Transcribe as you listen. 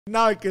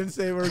Now I can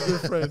say we're a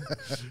good friend.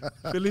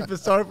 Felipe,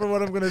 sorry for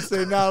what I'm going to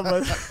say now,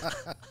 but...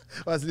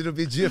 was a little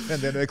bit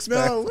different than you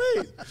expect. No,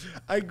 wait.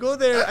 I go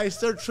there, I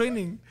start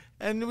training,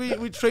 and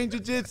we train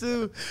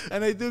jiu-jitsu,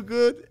 and I do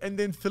good, and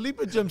then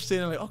Felipe jumps in,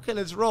 and I'm like, okay,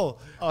 let's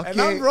roll. Okay.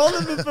 And I'm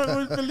rolling with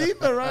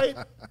Felipe, right?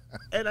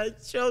 And I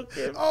choke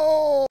him.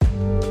 Oh!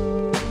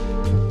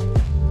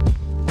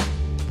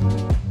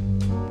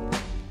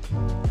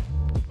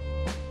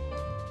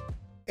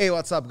 Hey,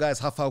 what's up,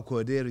 guys? Rafael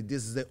Cordeiro.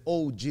 This is the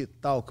OG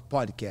Talk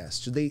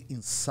podcast. Today,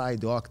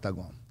 inside the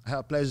octagon. I have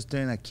a pleasure to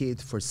train a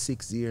kid for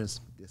 6 years.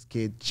 This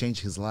kid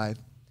changed his life.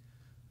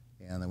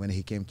 And when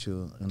he came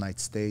to the United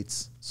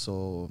States,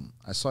 so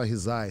I saw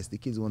his eyes. The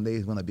kid one day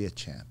is going to be a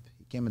champ.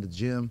 He came in the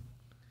gym.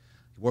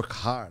 He worked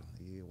hard.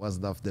 He was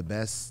one of the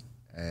best.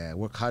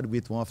 Worked hard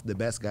with one of the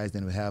best guys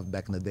that we have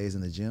back in the days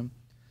in the gym.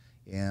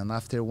 And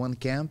after one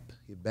camp,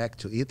 he back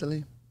to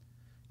Italy.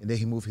 And then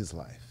he moved his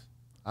life.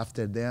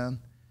 After then,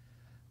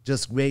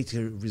 just great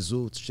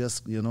results,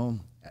 just, you know,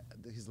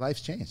 his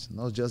life changed.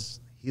 Not just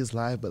his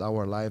life, but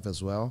our life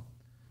as well,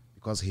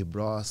 because he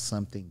brought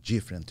something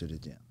different to the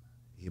gym.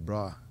 He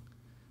brought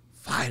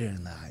fire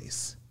in the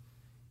eyes.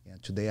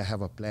 And today I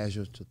have a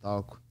pleasure to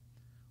talk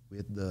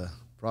with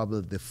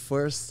probably the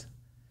first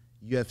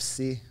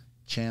UFC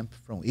champ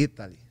from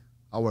Italy,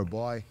 our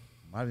boy,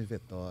 Marvin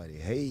Vettori.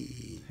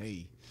 Hey.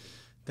 Hey.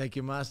 Thank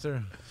you,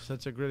 Master.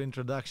 Such a great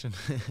introduction.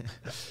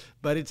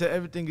 But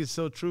everything is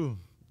so true.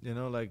 You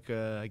know, like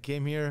I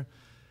came here,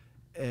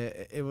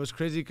 it was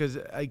crazy because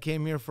I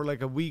came here for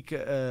like a week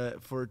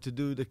to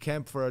do the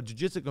camp for a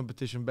jiu-jitsu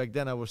competition. Back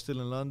then I was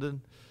still in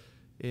London,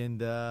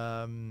 and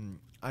I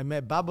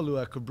met Babalu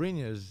at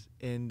Cobrinha's,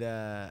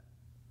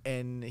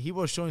 and he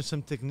was showing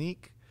some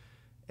technique,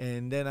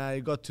 and then I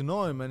got to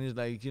know him, and he's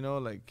like, you know,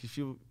 like if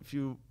you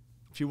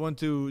want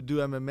to do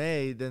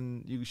MMA,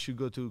 then you should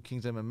go to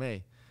King's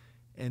MMA.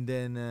 And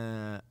then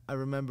I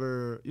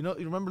remember, you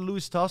remember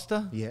Luis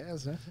Tosta?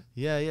 Yes.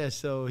 Yeah.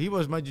 So he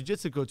was my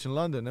jiu-jitsu coach in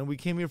London, and we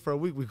came here for a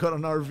week. We got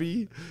an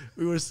RV.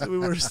 We were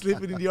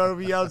sleeping in the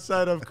RV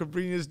outside of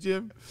Cobrinha's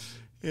gym,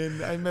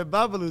 and I met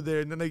Babalu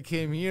there. And then I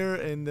came here,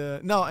 and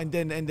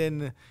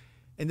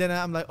then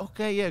I'm like,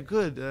 okay, yeah,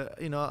 good.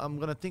 I'm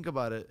gonna think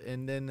about it.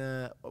 And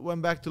then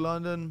went back to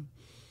London,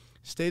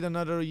 stayed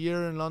another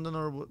year in London,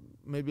 or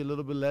maybe a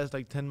little bit less,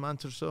 like 10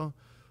 months or so.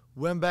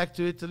 Went back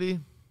to Italy.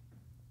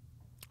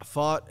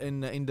 Fought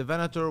in the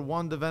Venator,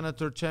 won the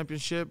Venator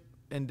Championship,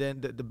 and then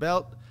the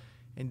belt,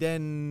 and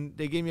then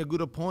they gave me a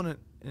good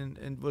opponent, and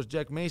it was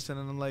Jack Mason,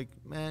 and I'm like,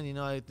 man,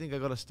 I think I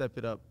gotta step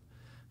it up.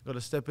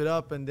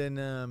 And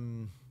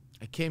then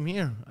I came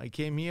here,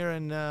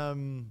 and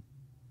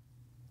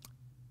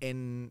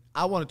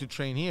I wanted to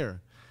train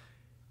here,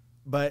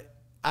 but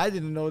I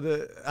didn't know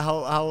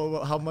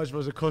how much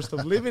was the cost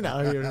of living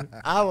out here.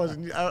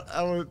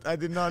 I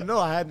did not know.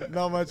 I had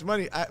not much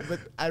money. But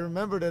I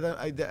remember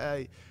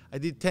that I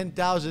did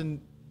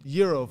 10,000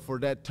 euro for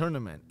that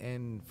tournament,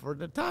 and for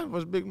the time it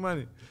was big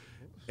money.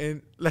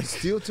 And like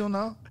still till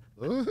now.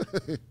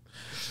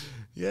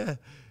 Yeah,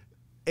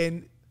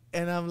 and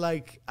I'm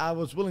like, I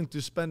was willing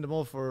to spend them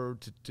all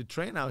to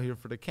train out here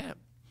for the camp.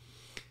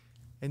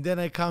 And then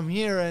I come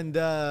here, and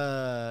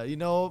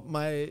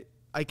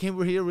I came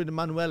over here with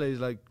Emanuele. He's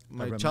like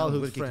my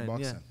childhood friend.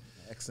 Yeah.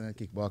 Excellent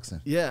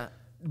kickboxing. Yeah,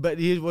 but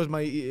he was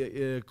my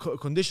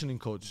conditioning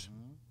coach.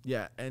 Mm-hmm.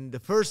 Yeah, and the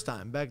first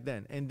time back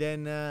then. And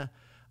then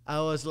I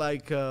was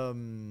like,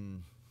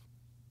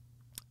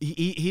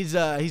 his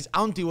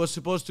auntie was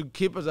supposed to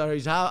keep us at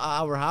his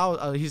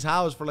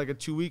house for like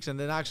 2 weeks, and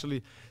then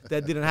actually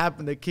that didn't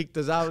happen. They kicked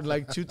us out in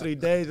like 2-3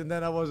 days, and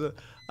then I was at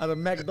a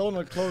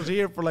McDonald's closed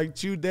here for like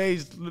 2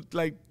 days,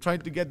 like trying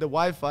to get the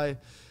Wi-Fi.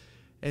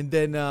 And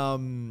then I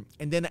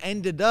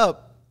ended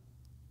up.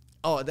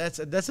 Oh, that's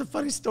a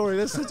funny story.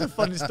 That's such a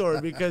funny story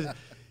because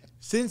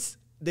since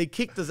they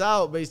kicked us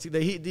out,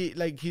 basically,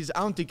 his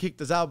auntie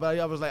kicked us out, but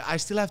I was like, I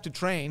still have to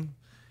train.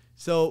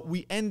 So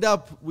we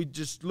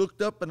just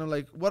looked up, and I'm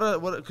like,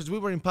 because we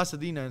were in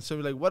Pasadena, and so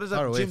we're like, what is that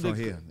gym? Far away from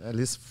here, at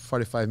least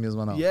 45 minutes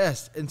 1 hour.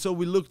 Yes, and so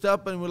we looked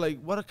up, and we're like,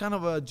 what kind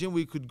of a gym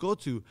we could go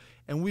to?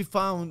 And we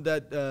found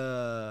that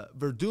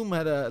Verdum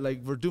had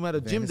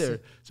a gym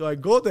there. So I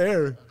go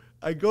there,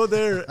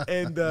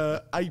 and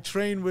I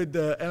train with,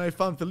 and I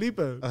found Felipe.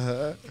 And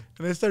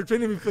I started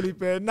training with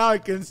Felipe, and now I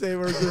can say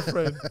we're a good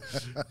friend.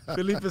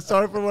 Felipe,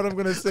 sorry for what I'm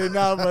going to say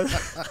now, but...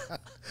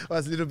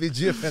 was a little bit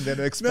different than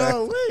you expect.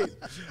 No, wait.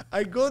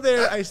 I go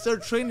there, I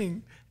start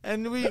training,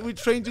 and we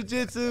train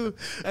jiu-jitsu,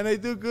 and I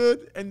do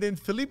good, and then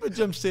Felipe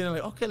jumps in, and I'm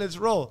like, okay, let's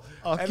roll.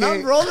 Okay. And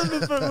I'm rolling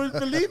with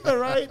Felipe,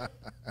 right?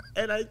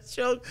 And I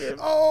choke him.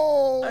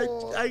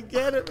 Oh! I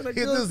get it. And I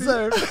he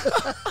deserved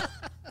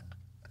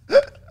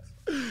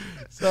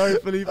Sorry,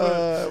 Felipe.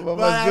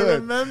 But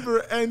good.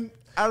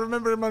 I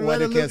remember Emanuele what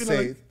you can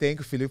say, like, thank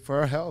you, Felipe, for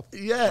our help.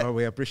 Yeah.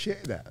 We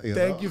appreciate that.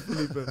 Thank you,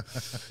 Felipe.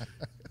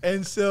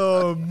 And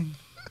so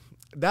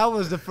that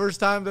was the first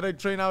time that I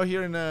trained out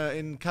here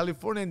in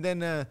California. And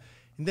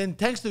then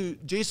thanks to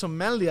Jason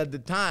Manley at the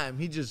time,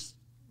 he just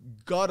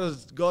got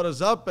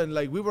us up, and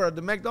like we were at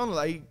the McDonald's.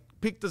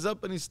 picked us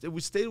up and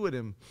we stayed with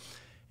him.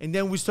 And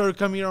then we started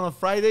coming here on a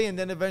Friday, and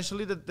then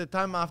eventually the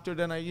time after,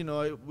 then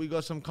we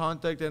got some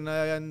contact, and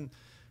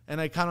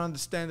I kind of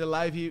understand the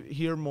life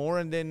here more.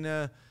 And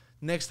then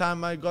next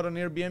time I got an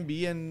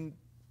Airbnb,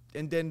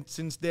 and then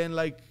since then,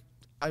 like,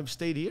 I've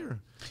stayed here.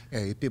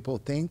 Yeah, people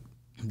think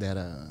that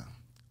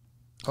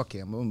okay,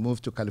 I'm gonna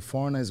move to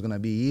California, it's gonna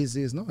be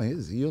easy. It's not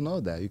easy. You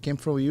know that. You came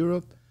from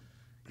Europe.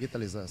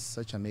 Italy is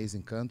such an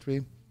amazing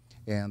country,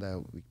 and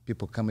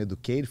people come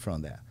educated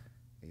from that.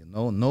 You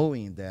know,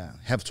 knowing that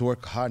have to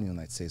work hard in the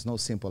United States. No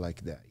simple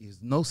like that. It's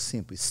no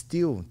simple. It's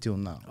still until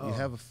now.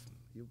 Oh.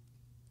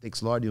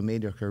 Takes Lord, you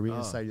made your career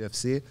inside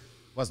UFC. It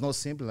was no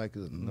simple. It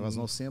was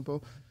no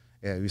simple.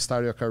 You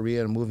started your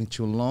career moving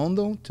to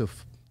London to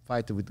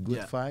fight with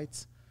good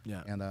fights,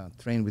 and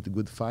train with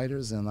good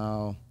fighters, and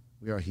now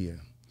we are here.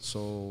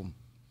 So,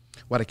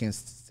 what I can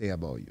say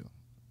about you?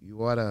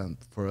 You are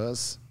for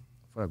us,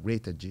 for a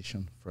great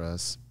addition for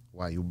us.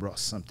 Why you brought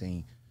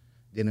something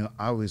that you're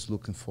always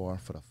looking for a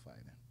fighter.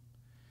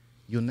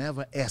 You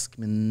never ask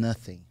me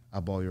nothing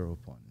about your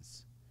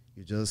opponents.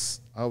 You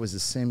just always the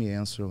same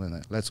answer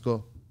when let's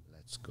go.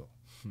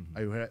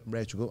 Are you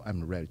ready to go?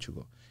 I'm ready to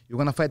go. You're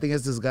gonna fight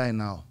against this guy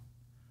now.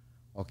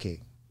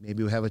 Okay,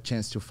 maybe you have a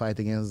chance to fight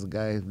against the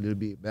guy a little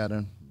bit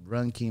better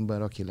ranking,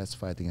 but okay, let's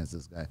fight against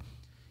this guy.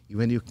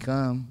 When you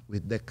come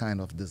with that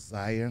kind of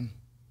desire,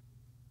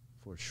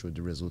 for sure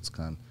the results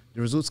come.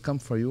 The results come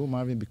for you,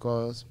 Marvin,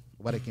 because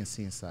what I can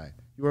see inside.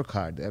 You work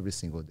hard every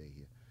single day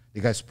here. The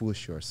guys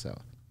push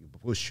yourself. You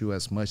push you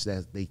as much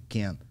as they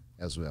can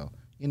as well.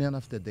 In the end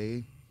of the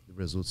day, the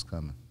results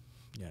come.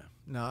 Yeah.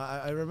 No,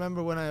 I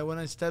remember when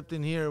I stepped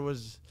in here,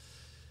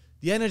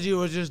 the energy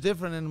was just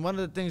different. And one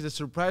of the things that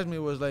surprised me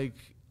was, like,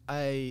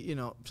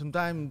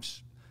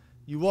 sometimes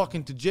you walk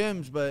into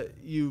gyms, but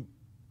you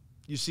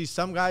see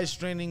some guys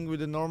training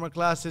with the normal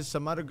classes,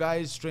 some other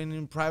guys training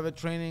in private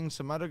training,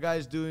 some other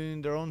guys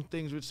doing their own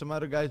things with some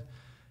other guys.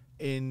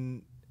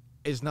 And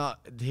it's not,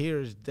 here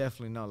is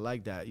definitely not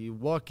like that. You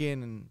walk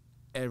in and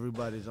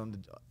everybody's on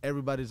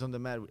the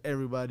mat with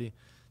everybody.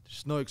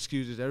 There's no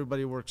excuses.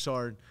 Everybody works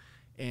hard.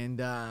 And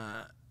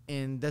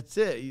that's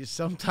it.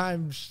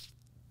 Sometimes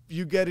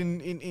you get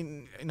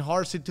in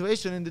hard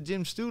situation in the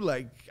gyms too.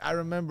 Like, I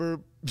remember,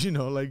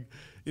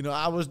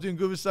 I was doing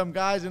good with some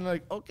guys, and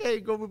like, okay,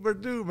 go with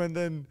Verdum, and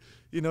then,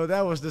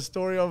 that was the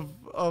story of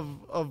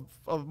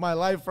my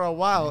life for a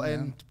while.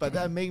 Yeah. But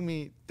that made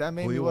me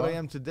what I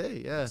am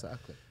today. Yeah,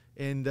 exactly.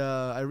 And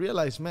I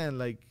realized, man,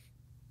 like,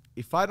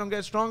 if I don't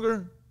get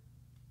stronger,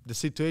 the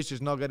situation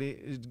is not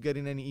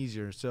getting any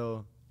easier.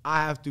 So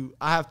I have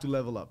to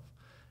level up.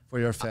 For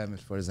your family,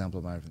 for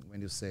example, Marvin,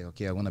 when you say,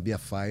 okay, I want to be a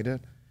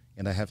fighter,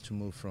 and I have to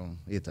move from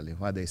Italy,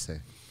 what they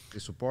say? They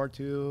support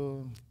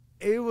you?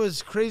 It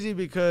was crazy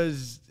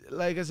because,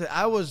 like I said,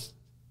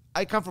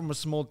 I come from a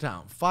small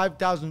town,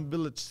 5,000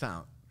 village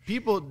town.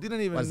 People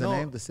didn't even know. What's the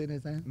name, the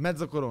city's name?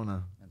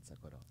 Mezzocorona.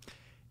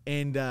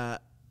 And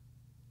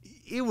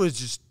it was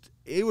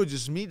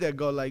just me that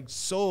got, like,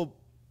 so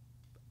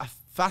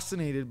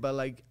fascinated. But,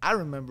 like, I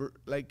remember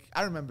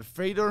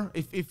Fedor.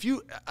 If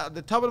you, at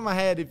the top of my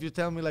head, if you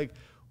tell me, like,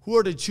 who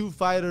are the two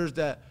fighters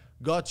that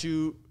got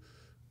you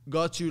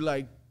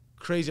like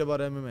crazy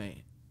about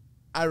MMA?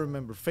 I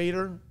remember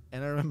Fedor,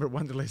 and I remember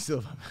Wanderlei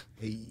Silva.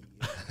 Hey,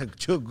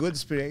 two good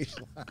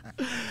inspiration.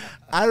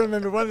 I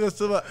remember Wanderlei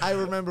Silva. I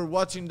remember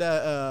watching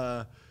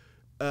that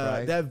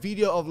that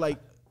video of, like,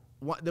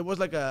 there was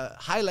like a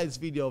highlights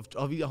video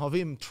of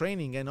him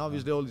training, and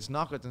obviously all these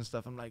knockouts and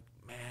stuff. I'm like,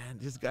 man,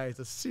 this guy is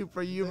a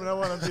superhuman. I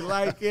want to be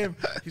like him.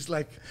 He's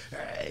like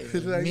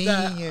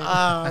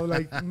that. Oh,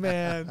 like,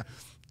 man.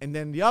 And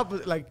then the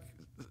opposite, like,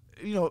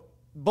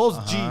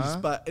 both G's,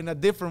 but in a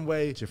different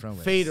way.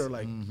 Fedor,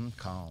 like,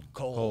 calm,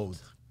 cold,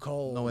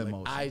 no like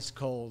emotion, ice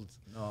cold,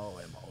 no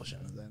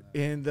emotions.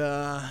 And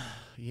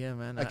yeah,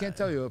 man, I can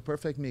tell you a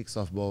perfect mix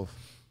of both.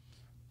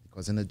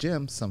 Because in the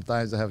gym,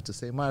 sometimes I have to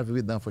say, Marvin,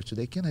 we're done for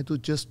today. Can I do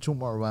just 2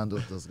 more rounds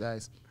with those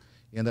guys?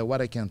 And what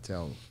I can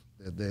tell,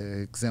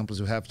 the examples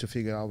you have to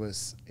figure out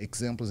is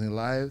examples in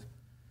life,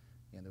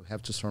 and we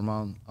have to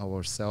surround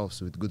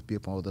ourselves with good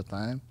people all the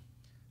time.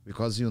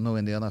 Because, in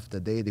the end of the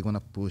day, they're going to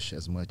push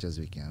as much as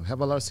we can. We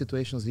have a lot of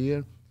situations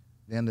here,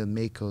 then that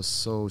make us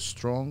so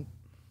strong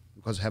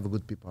because we have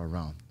good people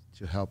around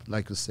to help.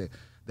 Like you say,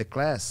 the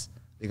class,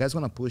 the guy's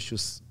going to push you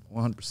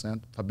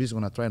 100%. Fabrizio's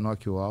going to try and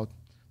knock you out.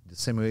 The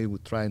same way we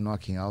try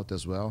knocking out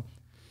as well.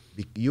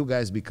 You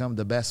guys become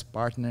the best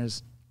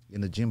partners in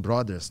the gym,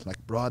 brothers.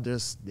 Like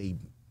brothers, they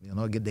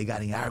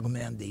got an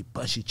argument, they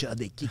push each other,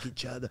 they kick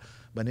each other.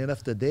 But at the end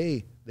of the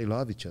day, they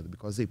love each other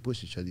because they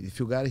push each other. If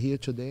you got here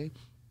today,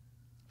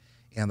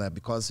 and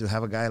because you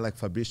have a guy like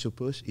Fabrizio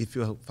push, if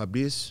you have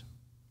Fabrizio,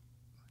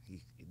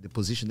 the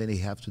position that he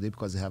have today,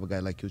 because you have a guy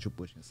like you to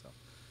push himself,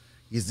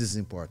 this is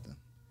important.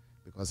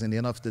 Because in the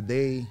end of the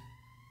day,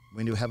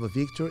 when you have a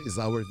victory, it's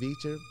our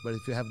victory. But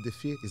if you have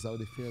defeat, it's our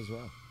defeat as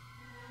well.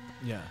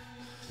 Yeah.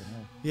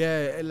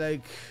 Yeah,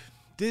 like,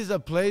 this is a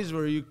place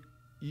where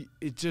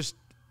it just,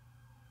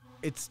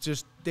 it's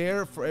just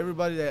there for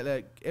everybody, that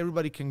like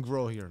everybody can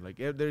grow here. Like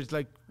there's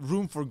like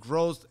room for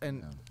growth,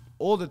 and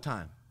all the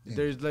time. Yeah.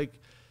 There's like,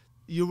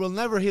 you will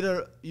never hit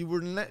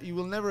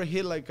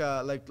like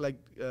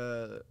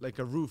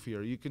a roof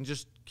here. You can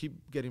just keep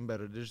getting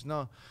better. There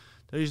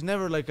is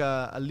never like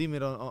a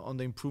limit on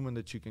the improvement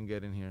that you can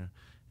get in here,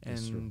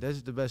 and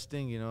that's the best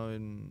thing, you know.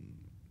 And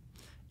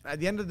at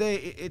the end of the day,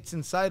 it's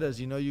inside us,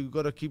 you know. You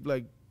gotta keep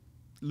like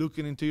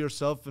looking into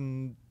yourself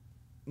and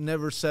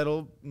never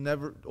settle,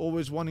 never,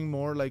 always wanting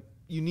more. Like,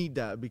 you need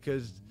that,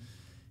 because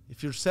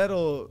if you're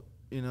settled,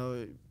 you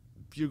know,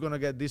 you're gonna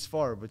get this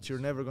far, but you're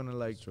never gonna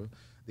like.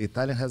 The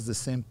Italian has the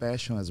same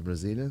passion as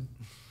Brazilian.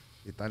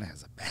 The Italian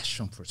has a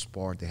passion for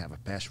sport. They have a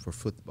passion for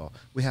football.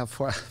 We have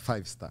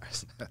 5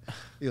 stars.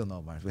 You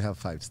know, Mark, we have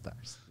 5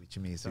 stars, which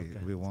means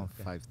we won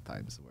 5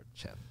 times world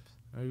champ.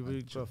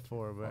 We got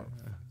 4, but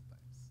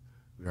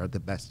we are the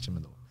best team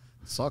in the world.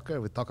 Soccer,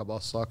 we talk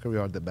about soccer, we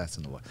are the best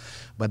in the world.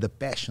 But the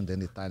passion that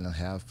the Italians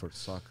have for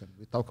soccer,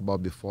 we talked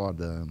about before,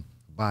 the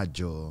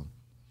Baggio,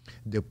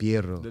 Del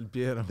Piero,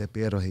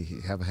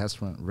 he have a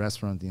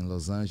restaurant in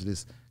Los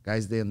Angeles.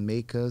 Guys, they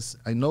make us.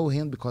 I know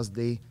him because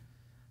the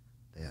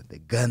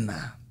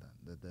Ghana,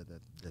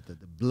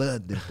 the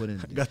blood they put in.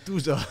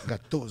 Gattuso.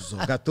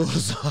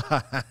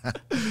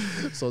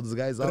 So these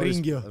guys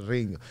always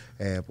Ringo.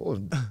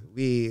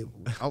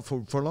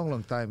 For a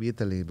long time,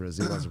 Italy,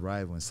 Brazil was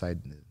rival inside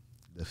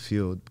the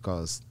field,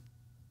 because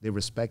they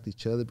respect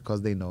each other,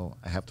 because they know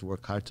I have to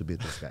work hard to beat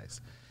these guys.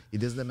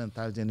 It is the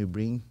mentality, and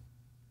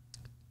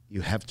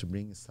you have to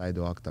bring inside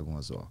the octagon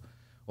as well.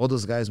 All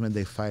those guys, when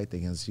they fight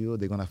against you,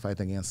 they're going to fight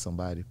against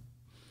somebody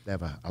that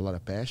have a lot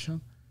of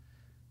passion.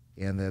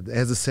 And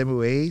as the same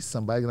way,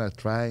 somebody's going to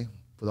try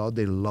put all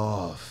their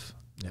love,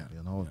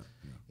 you know.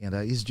 Yeah.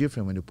 And it's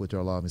different when you put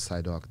your love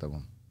inside the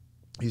octagon.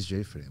 It's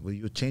different. When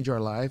you change your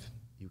life,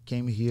 you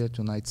came here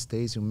to United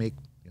States, you make,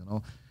 you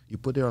know, you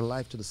put your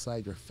life to the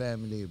side, your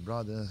family, your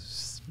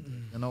brothers,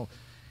 you know.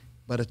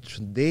 But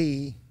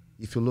today,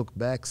 if you look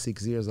back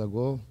 6 years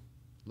ago,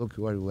 look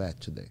where you're at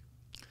today.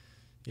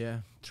 Yeah,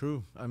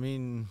 true. I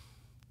mean,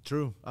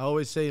 true. I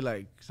always say,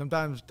 like,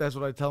 sometimes that's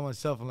what I tell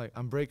myself. I'm like,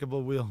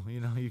 unbreakable will.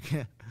 You know,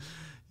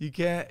 you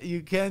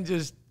can't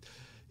just,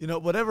 you know,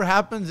 whatever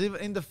happens,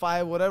 even in the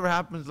fight, whatever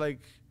happens, like,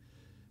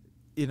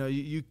 you know,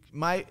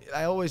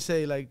 I always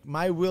say, like,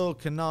 my will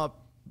cannot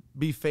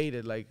be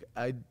faded. Like,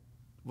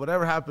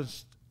 whatever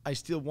happens, I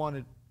still want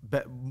it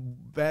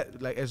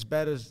like as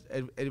bad as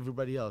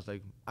everybody else.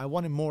 Like, I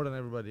want it more than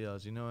everybody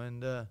else, you know.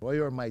 And where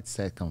your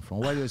mindset come from?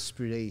 Where your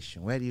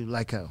inspiration? Where do you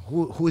like?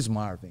 Who is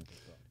Marvin?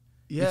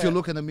 Yeah. If you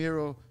look in the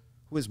mirror,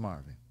 who is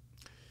Marvin?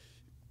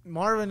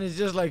 Marvin is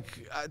just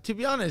like, to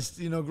be honest,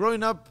 you know,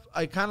 growing up,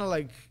 I kind of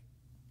like,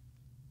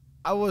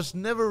 I was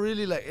never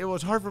really like, it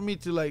was hard for me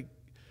to like,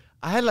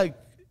 I had like,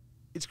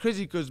 it's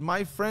crazy because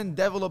my friend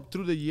developed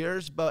through the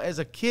years, but as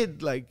a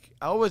kid, like,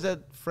 I always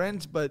had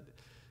friends, but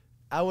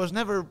I was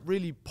never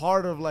really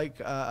part of like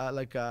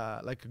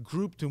a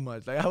group too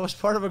much. Like, I was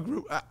part of a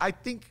group. I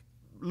think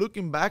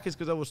looking back is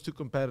because I was too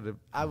competitive.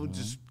 I would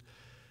just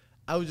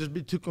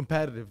be too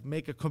competitive,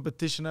 make a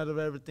competition out of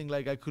everything.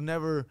 Like, I could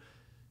never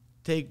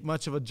take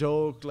much of a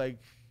joke. Like,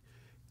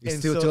 you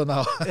still till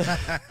now.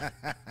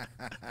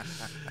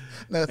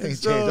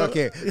 Nothing's changed.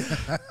 Okay.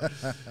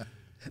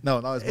 No,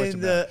 now it's much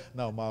better.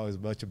 No, now it's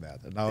much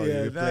better. Now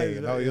you play.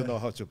 Now you know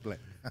how to play.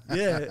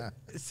 Yeah.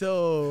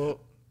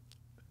 So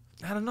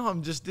I don't know.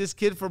 I'm just this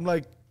kid from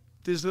like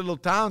this little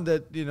town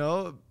that, you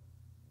know,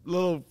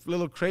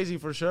 little crazy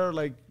for sure.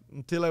 Like,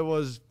 until I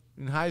was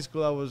in high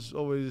school, I was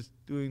always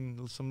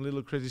doing some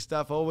little crazy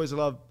stuff. I always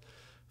loved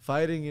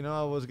fighting. You know,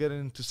 I was getting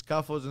into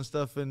scuffles and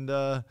stuff. And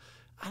I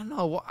don't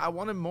know. I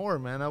wanted more,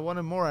 man. I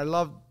wanted more. I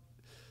loved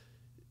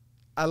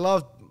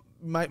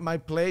my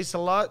place a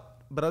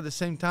lot, but at the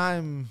same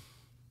time,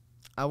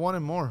 I wanted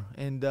more.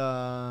 And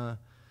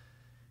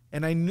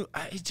I knew,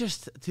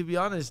 to be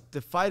honest,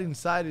 the fighting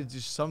side is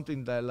just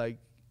something that, like,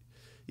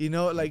 you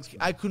know, like,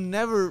 I could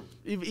never,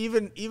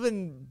 even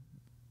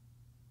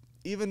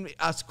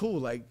at school,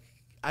 like,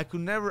 I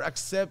could never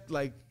accept,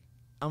 like,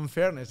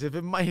 unfairness. If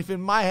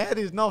in my head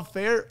is not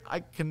fair, I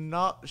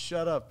cannot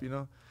shut up, you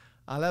know.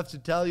 I'll have to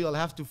tell you, I'll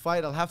have to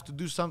fight, I'll have to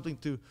do something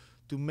to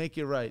make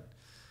it right.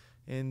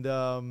 And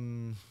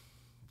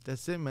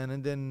that's it, man.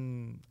 And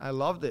then I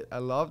loved it,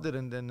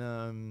 and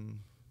then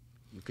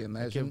you can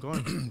imagine, kept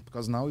going.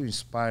 because now you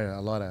inspire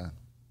a lot of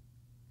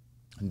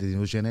the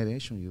new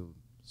generation. You're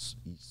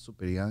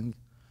super young,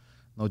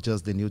 not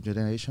just the new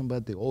generation,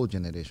 but the old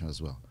generation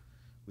as well.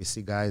 We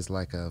see guys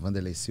like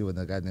Vanderlei Silva,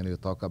 the guy that you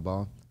talk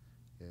about,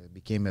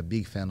 became a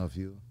big fan of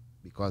you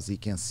because he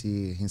can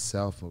see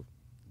himself,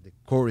 the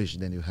courage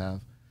that you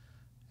have.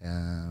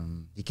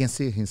 He can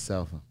see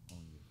himself on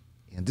you.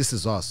 And this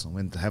is awesome.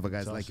 When to have a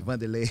guy like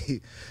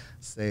Vanderlei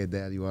say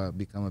that you are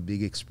become a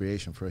big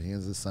inspiration for him,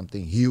 is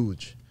something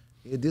huge.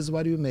 This is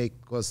what you make,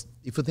 because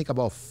if you think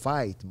about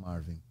fight,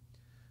 Marvin,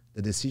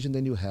 the decision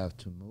that you have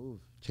to move,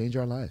 change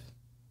your life.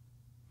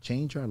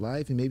 Change your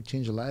life and maybe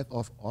change the life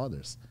of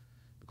others.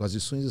 Because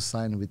as soon as you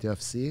sign with the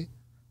UFC,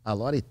 a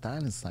lot of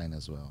Italians sign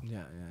as well.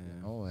 Yeah.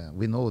 You know,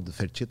 we know the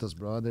Fertitta's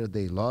brother.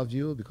 They love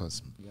you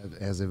because,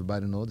 as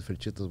everybody knows, the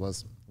Fertitta's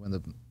was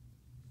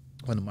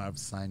when Marv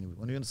signed.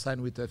 When you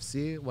signed with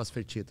UFC, it was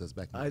Fertitta's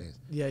back in the days.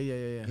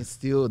 Yeah. He's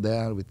still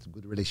there with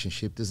good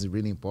relationship. This is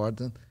really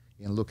important.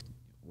 And look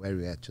where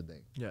we're at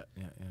today. Yeah.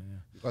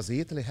 Because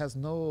Italy has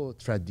no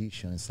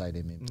tradition inside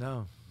MMA.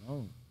 No.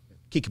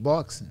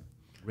 Kickboxing,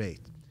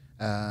 great.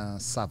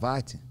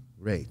 Savate,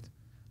 great.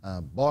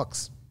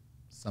 Box,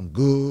 some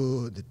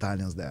good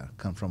Italians there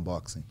come from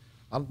boxing.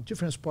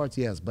 Different sports,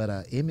 yes, but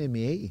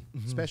MMA,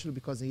 especially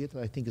because in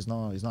Italy, I think is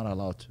not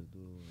allowed to do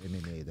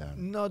MMA there.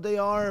 No, they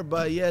are,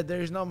 but yeah,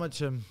 there is not much.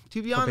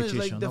 To be honest,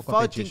 like the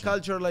fighting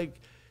culture, like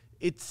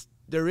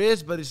there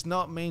is, but it's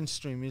not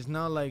mainstream. It's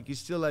not like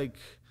it's still like,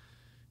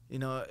 you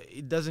know,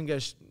 it doesn't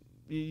get.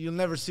 You'll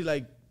never see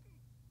like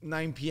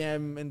 9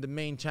 p.m. in the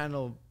main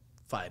channel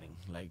fighting.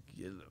 Like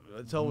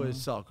it's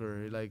always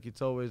soccer. Like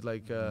it's always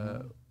like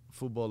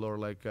football or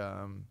like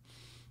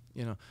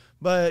you know.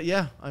 But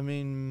yeah, I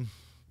mean.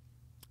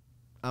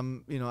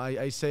 You know,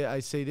 I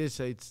say this.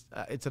 It's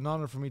an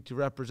honor for me to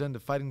represent the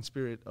fighting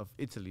spirit of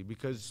Italy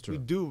because we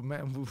do,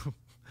 man.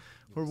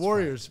 We're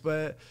warriors,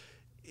 but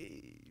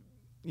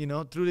you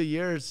know, through the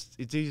years,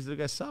 it's easy to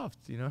get soft.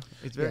 You know,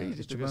 it's very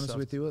easy to be get honest soft.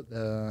 with you.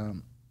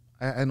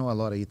 I know a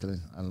lot of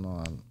Italy.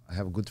 I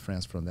have good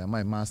friends from there.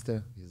 My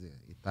master is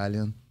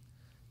Italian,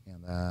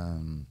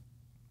 and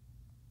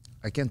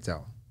I can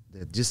tell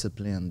the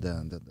discipline,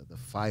 the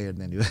fire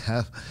that you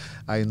have.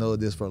 I know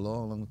this for a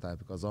long time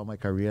because all my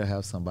career I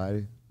have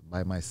somebody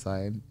by my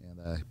side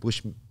and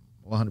push me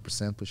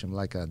 100%, push him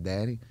like a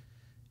daddy.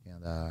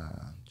 And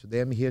today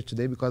I'm here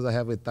today because I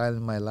have Italian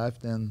in my life.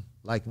 Then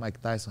like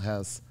Mike Tyson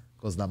has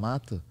Cos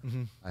d'Amato,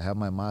 I have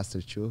my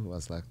master too. It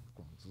was like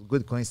a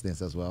good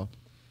coincidence as well.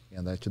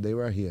 And today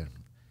we're here.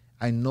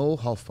 I know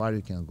how far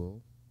you can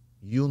go.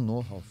 You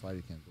know how far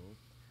you can go.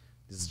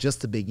 This is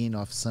just the beginning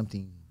of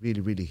something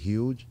really, really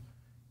huge.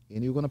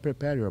 And you're going to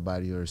prepare your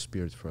body, your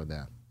spirit for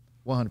that.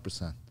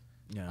 100%.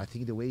 Yeah. I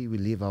think the way we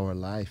live our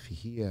life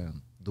here,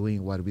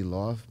 doing what we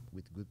love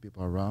with good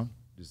people around,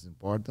 this is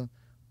important.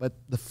 But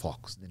the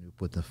focus that you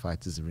put in the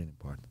fight is really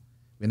important.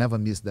 We never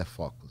miss that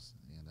focus.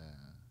 And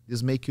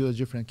this make you a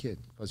different kid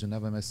because you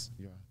never miss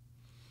your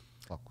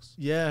focus.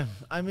 Yeah.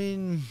 I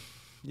mean,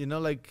 you know,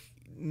 like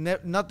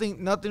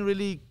nothing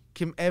really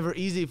came ever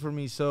easy for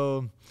me.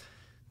 So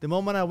the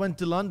moment I went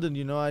to London,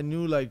 you know, I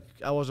knew like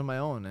I was on my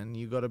own and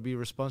you got to be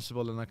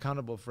responsible and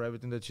accountable for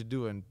everything that you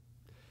do. And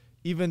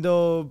even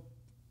though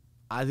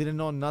I didn't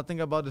know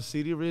nothing about the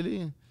city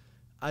really,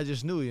 I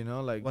just knew, you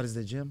know, like. What is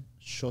the gym?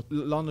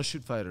 London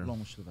Shoot Fighter.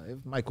 London Shoot Fighter.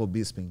 Michael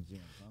Bisping gym.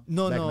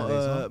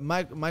 No.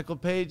 Michael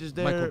Page is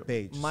there.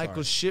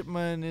 Michael sorry.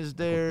 Shipman is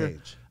there.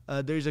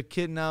 There's a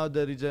kid now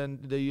that is in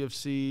the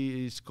UFC.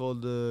 He's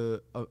called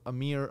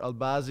Amir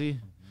Albazi.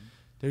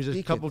 There's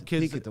a couple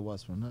kids. Pickett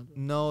was from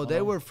No,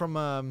 they were from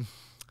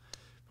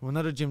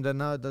another gym that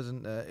now it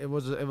doesn't. It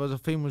was a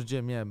famous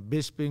gym, yeah.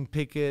 Bisping,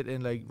 Pickett,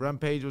 and like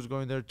Rampage was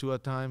going there 2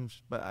 at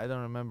times, but I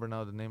don't remember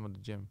now the name of the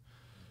gym.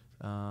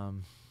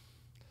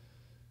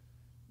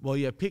 Well,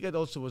 yeah, Pickett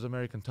also was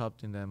American top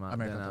team then.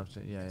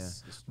 Yeah.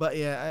 But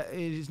yeah,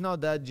 it's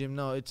not that gym.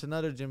 No, it's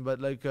another gym. But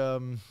like,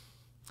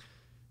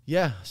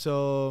 yeah.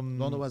 So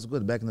London was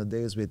good back in the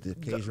days with the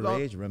Cage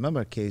Rage.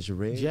 Remember Cage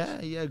Rage?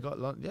 Yeah.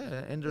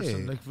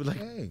 Anderson,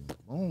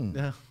 boom.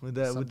 Yeah, with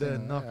the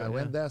knockout. I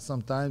went there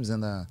sometimes,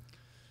 and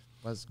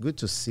was good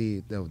to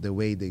see the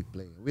way they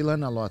play. We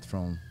learn a lot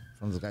from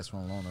the guys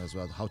from London as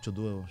well, how to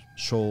do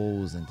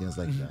shows and things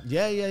like that.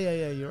 Yeah.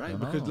 You're right,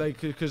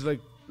 because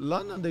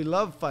London, they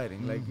love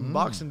fighting. Like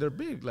boxing, they're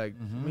big. Like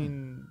I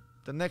mean,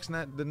 the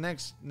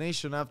next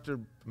nation after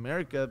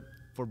America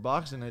for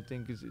boxing, I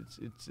think it's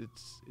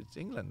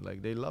England.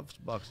 Like they love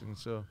boxing.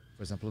 So,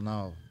 for example,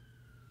 now,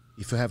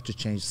 if you have to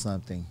change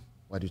something,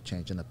 what do you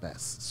change in the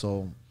past?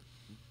 So,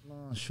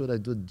 should I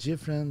do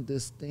different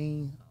this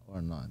thing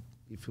or not?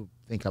 If you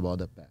think about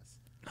the past,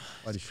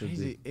 what you should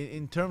do?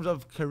 In terms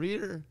of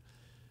career,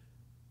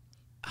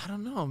 I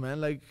don't know, man.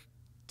 Like,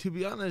 to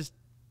be honest,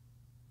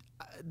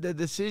 the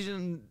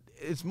decision,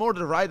 it's more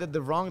the right than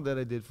the wrong that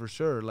I did for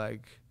sure.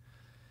 Like,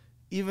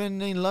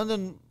 even in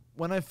London,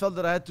 when I felt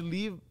that I had to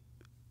leave,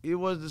 it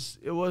was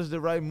the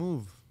right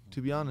move,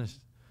 to be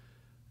honest.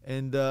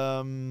 And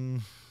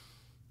when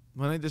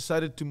I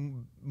decided to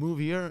move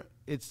here,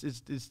 it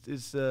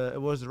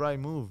was the right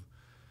move.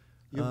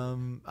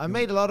 I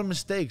made a lot of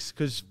mistakes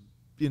because,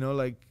 you know,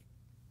 like,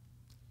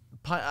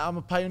 I'm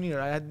a pioneer.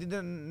 I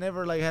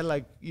never had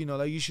like, you know,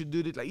 like you should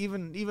do this. Like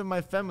even my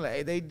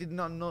family, they didn't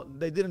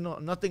know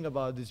nothing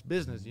about this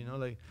business, you know,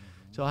 like,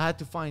 so I had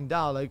to find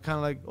out, like, kind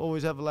of like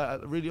always have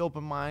a really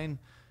open mind,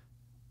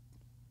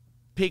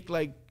 pick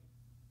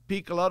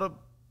a lot of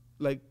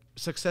like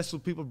successful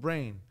people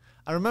brain.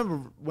 I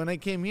remember when I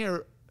came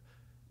here,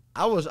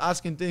 I was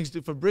asking things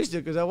to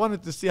Fabrizio because I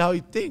wanted to see how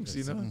he thinks,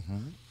 you know.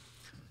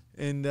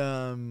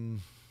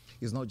 And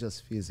it's not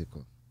just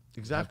physical.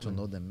 Exactly. You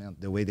have to know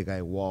the way the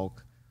guy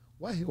walk.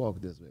 Why he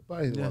walk this way?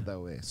 Why he walk that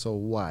way? So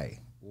why?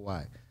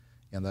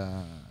 And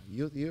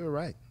you're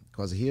right.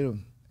 because here,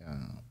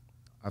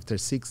 after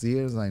 6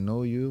 years, I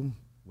know you.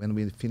 When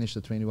we finish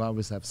the training, we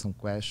always have some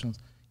questions.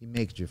 It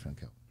makes difference,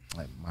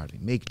 like Marvin,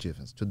 make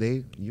difference.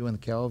 Today, you and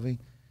Kelvin,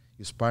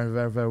 you spar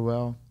very, very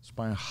well,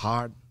 sparring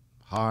hard,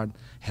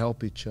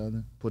 help each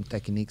other, put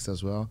techniques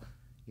as well.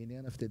 In the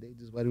end of the day,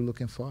 this is what we're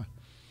looking for.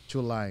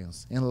 2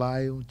 lions. And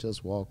Lion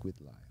just walk with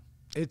Lion.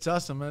 It's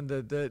awesome, man.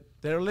 The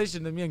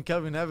relation that me and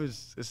Kelvin have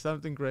is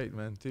something great,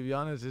 man. To be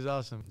honest, it's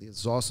awesome.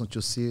 It's awesome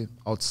to see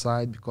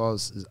outside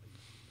because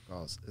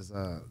it's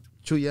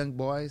 2 young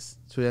boys,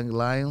 2 young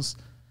lions,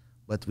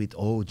 but with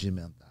OG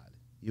mentality.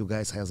 You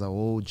guys has a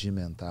OG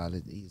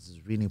mentality. It's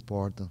really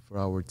important for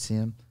our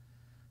team.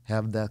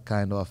 Have that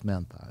kind of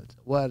mentality.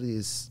 What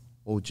is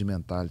OG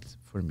mentality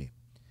for me?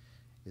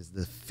 Is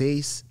the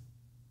face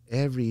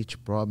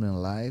each problem in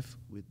life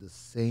with the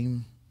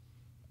same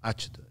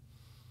attitude.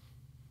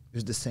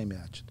 It's the same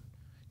attitude.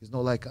 It's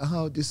not like,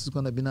 oh, this is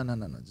gonna be no.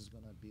 This is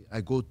gonna be.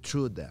 I go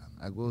through that.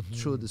 I go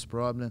through this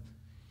problem.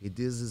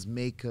 This is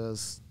make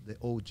us the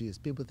OGs.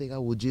 People think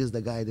OG is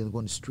the guy that go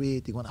on the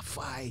street. He's gonna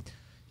fight.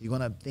 He's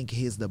gonna think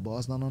he's the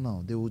boss. No.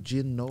 The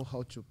OG know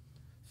how to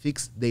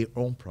fix their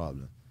own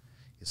problem.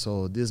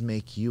 So this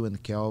make you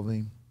and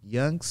Kelvin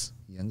youngs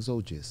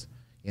OGs.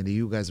 And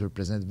you guys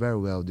represent very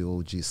well the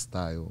OG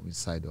style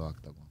inside the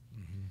octagon.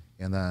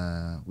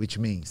 And which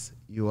means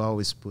you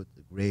always put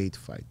a great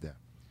fight there.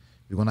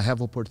 You're going to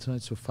have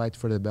opportunity to fight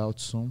for the belt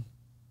soon.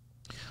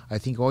 I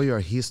think all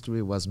your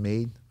history was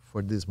made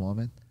for this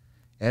moment.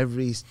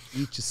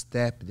 Each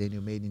step that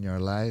you made in your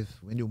life,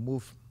 when you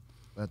move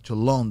to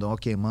London,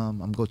 okay,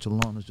 Mom, I'm going to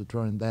London to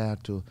train there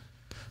to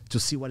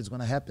see what is going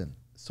to happen.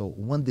 So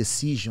one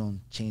decision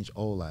changed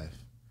all life.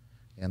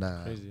 And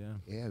crazy,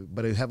 yeah,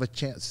 but you have a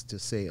chance to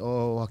say,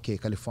 oh, okay,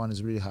 California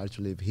is really hard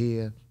to live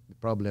here.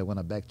 Probably I want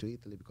to back to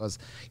Italy because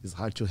it's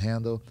hard to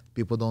handle.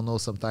 People don't know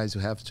sometimes you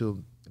have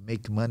to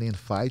make money and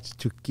fight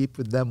to keep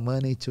that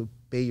money to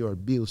pay your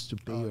bills, to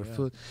pay your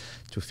food,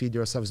 to feed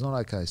yourself. It's not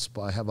like I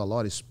have a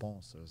lot of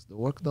sponsors. The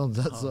work done.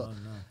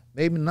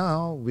 Maybe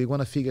now we're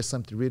going to figure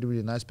something really,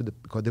 really nice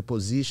because the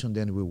position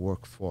then we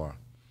work for,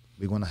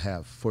 we're going to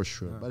have for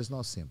sure. But it's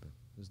not simple.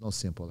 There's no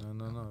simple.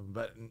 No.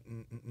 But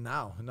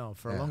now,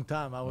 for a long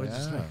time, I was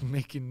just like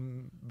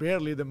making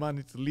barely the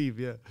money to live.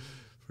 Yeah,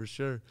 for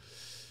sure.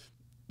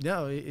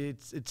 Yeah,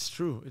 it's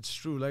true. It's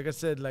true. Like I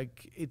said,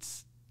 like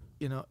it's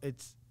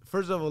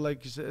first of all,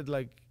 like you said,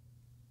 like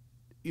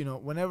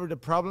whenever the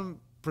problem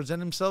present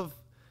himself,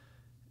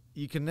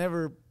 you can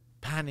never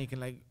panic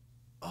and like,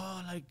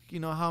 oh, like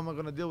how am I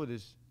gonna deal with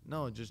this?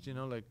 No, just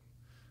like,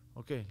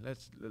 okay,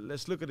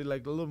 let's look at it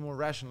like a little more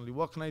rationally.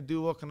 What can I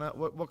do? What can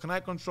I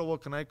control?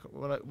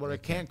 What I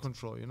can't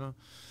control?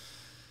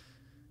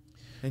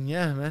 And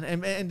yeah, man,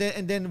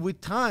 and then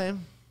with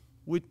time,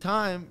 you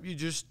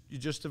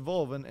just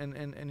evolve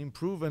and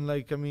improve and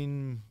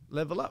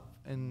level up.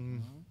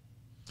 And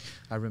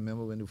I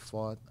remember when you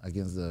fought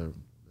against the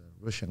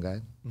Russian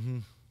guy,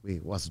 we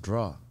was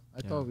draw.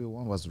 I thought we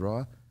won was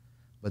draw,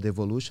 but the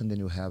evolution that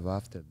you have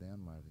after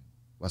then, Marvin,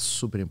 was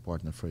super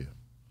important for you.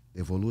 The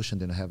evolution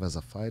that you have as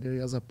a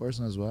fighter, as a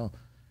person as well.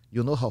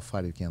 You know how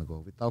far you can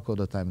go. We talk all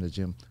the time in the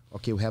gym.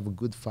 Okay, we have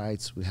good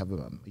fights. We have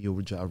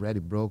you already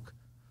broke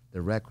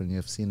the record in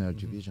UFC in our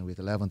division with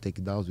 11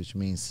 takedowns, which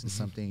means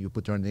something you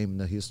put your name in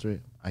the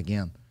history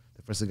again.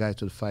 The first guy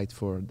to fight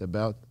for the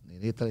belt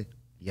in Italy,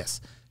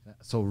 yes.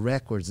 So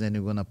records then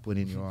you're gonna put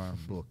in your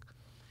book.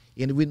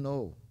 And we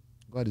know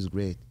God is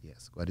great.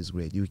 Yes, God is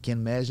great. You can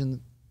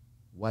imagine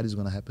what is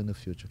gonna happen in the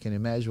future. Can you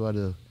imagine what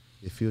the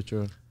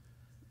future?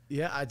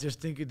 Yeah, I just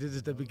think this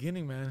is the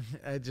beginning, man.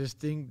 I just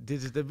think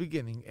this is the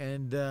beginning.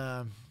 And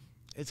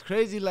it's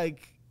crazy,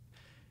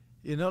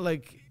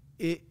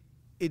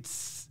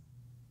 it's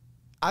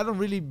I don't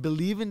really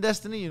believe in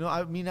destiny,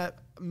 I mean,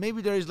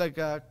 maybe there is like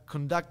a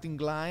conducting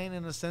line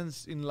in a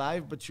sense in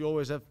life, but you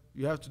always have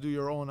to do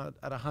your own at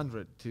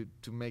 100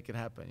 to make it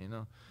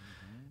happen,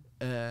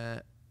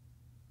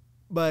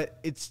 but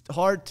it's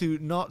hard to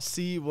not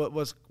see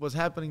what's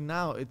happening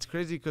now. It's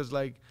crazy because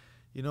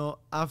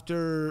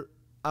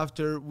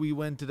after we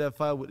went to that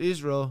fight with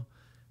Israel,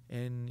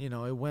 and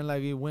it went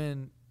like it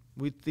went,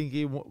 we think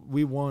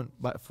we won,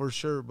 but for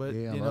sure. But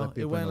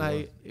it went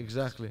like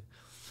exactly.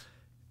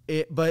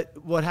 But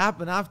what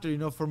happened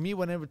after, for me,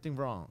 went everything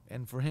wrong,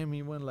 and for him,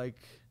 he went like,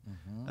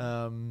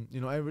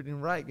 everything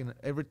right,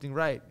 everything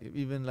right.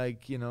 Even I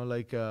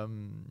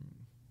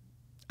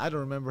don't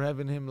remember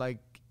having him like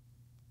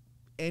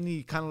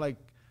any kind of like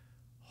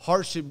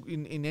hardship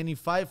in any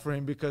fight for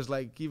him, because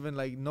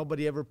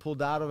nobody ever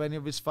pulled out of any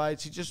of his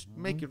fights. He just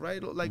make it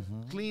right,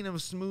 clean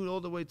and smooth all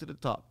the way to the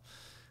top.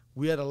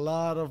 We had a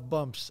lot of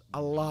bumps, a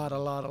lot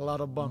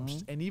of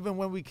bumps. And even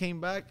when we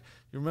came back,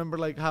 you remember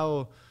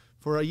how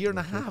for a year and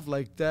a half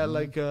that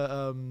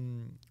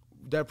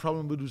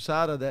problem with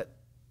USADA, that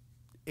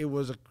it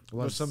was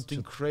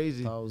something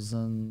crazy.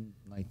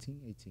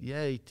 2019, 18.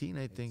 Yeah, 18,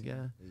 I think,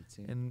 18.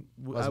 And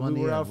we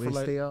were out for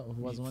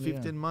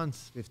 15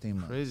 months. 15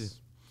 months. Crazy.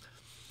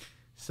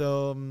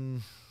 So,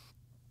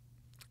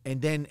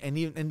 And then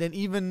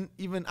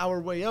even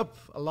our way up,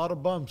 a lot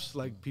of bumps,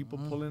 like people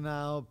pulling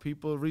out,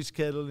 people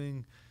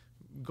rescheduling,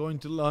 going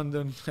to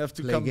London, have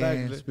to play come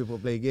games, back. people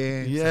play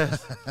games.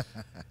 Yes.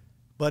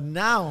 But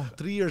now,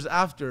 3 years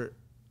after,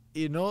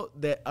 you know,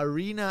 the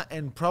arena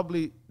and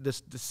probably the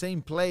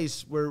same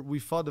place where we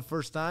fought the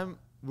first time,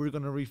 we're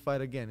gonna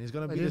refight again. It's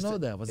gonna be. You know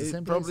that was the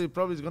same probably place?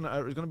 probably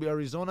it's gonna be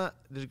Arizona.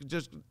 There's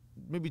just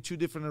maybe 2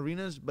 different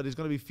arenas, but it's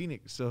gonna be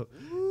Phoenix. So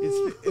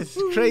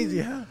it's crazy,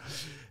 huh?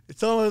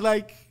 It's almost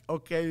like,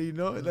 okay, you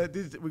know, like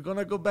this, we're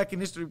gonna go back in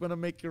history. We're gonna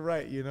make it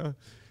right, you know.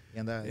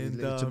 And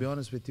to be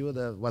honest with you,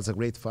 that was a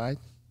great fight.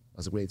 It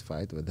was a great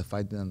fight. The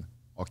fight then,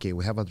 okay,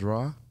 we have a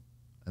draw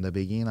in the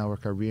beginning of our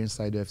career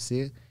inside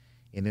UFC,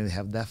 and then we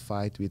have that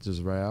fight with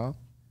Israel.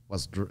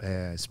 Was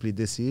split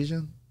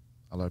decision.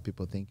 A lot of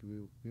people think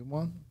we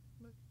won.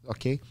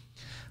 Okay.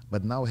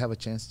 But now we have a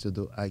chance to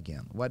do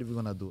again. What are we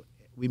going to do?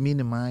 We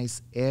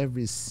minimize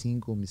every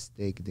single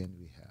mistake that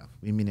we have.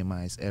 We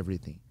minimize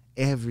everything.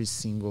 Every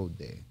single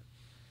day.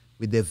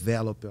 We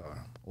develop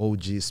our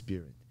OG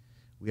spirit.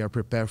 We are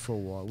prepared for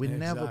war. We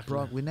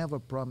never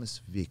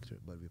promise victory,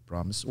 but we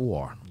promise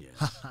war.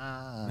 Yes.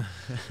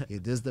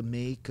 It is to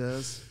make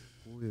us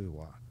who we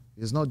are.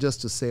 It's not just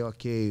to say,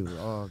 okay,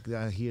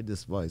 I hear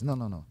this voice.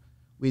 No.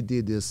 We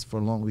did this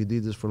for long. We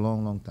did this for a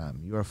long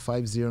time. You are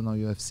 5-0 now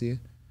UFC.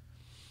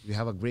 You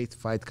have a great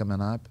fight coming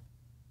up.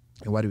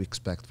 And what do you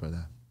expect for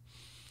that?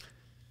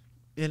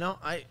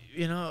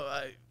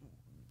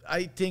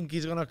 I think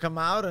he's gonna come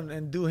out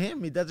and do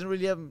him. He doesn't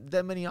really have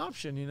that many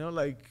options, you know.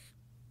 Like,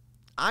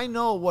 I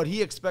know what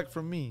he expects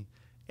from me,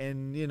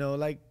 and you know,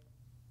 like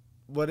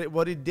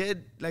what he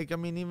did. Like, I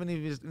mean, even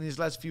if in his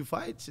last few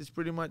fights, it's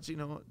pretty much, you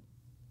know,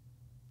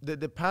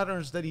 the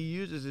patterns that he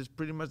uses is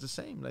pretty much the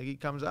same. Like, he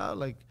comes out,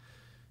 like,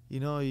 you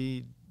know,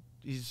 he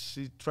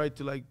tried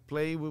to like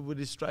play with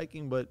his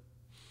striking, but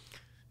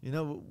you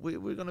know,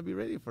 we're gonna be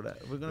ready for that.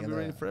 We're gonna be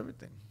ready for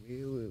everything.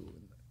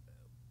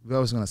 We're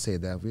always gonna say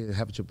that we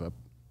have to.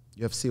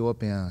 UFC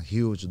open a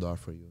huge door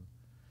for you.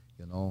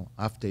 You know,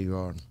 after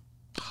your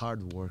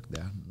hard work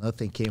there,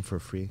 nothing came for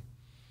free.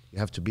 You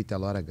have to beat a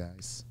lot of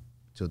guys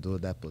to do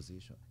that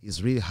position.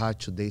 It's really hard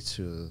today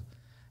to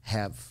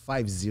have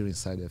 5-0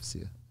 inside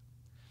UFC.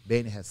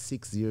 Benny has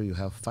 6-0. You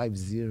have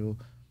 5-0.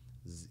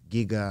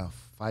 Giga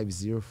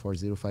 5-0,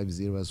 4-0,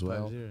 5-0 as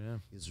well. 5-0, yeah.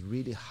 It's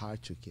really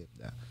hard to keep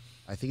that.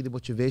 I think the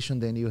motivation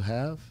then you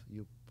have,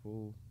 you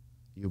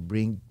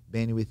bring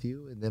Benny with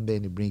you, and then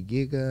Benny bring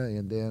Giga,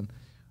 and then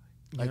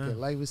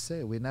like we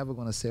say, we're never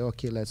gonna say,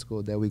 okay, let's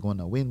go there, we're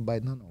gonna win by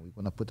no, we're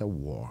gonna put a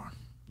war.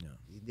 Yeah.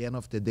 At the end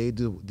of the day,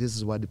 this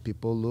is what the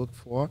people look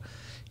for,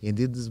 and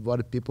this is what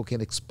the people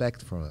can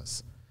expect from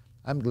us.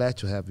 I'm glad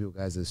to have you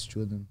guys as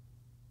students.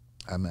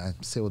 I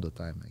say all the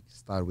time, I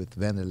start with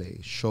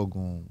Vanderlei,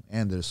 Shogun,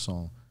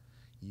 Anderson.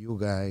 You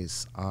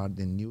guys are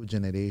the new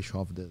generation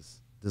of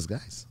these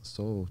guys.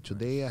 So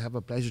today I have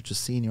a pleasure to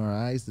see in your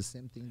eyes the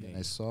same thing that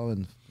I saw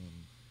in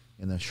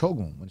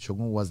Shogun, when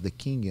Shogun was the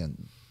king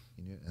in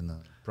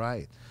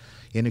Pride.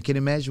 And you can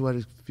imagine what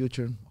the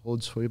future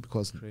holds for you,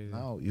 because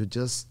now you're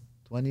just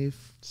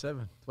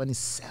 27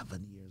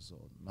 years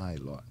old, my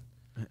Lord.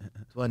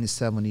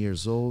 27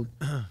 years old,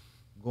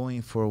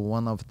 going for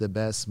one of the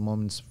best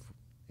moments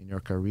in your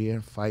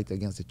career, fight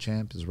against the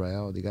champ,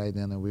 Israel, the guy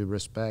then we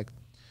respect.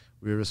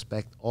 We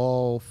respect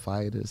all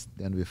fighters,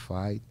 then we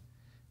fight.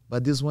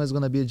 But this one is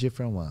going to be a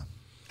different one.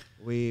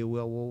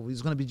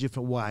 It's going to be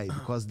different. Why?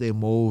 Because the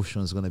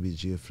emotion is going to be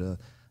different.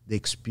 The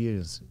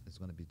experience is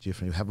going to be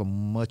different. You have a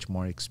much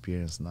more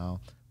experience now.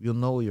 You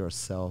know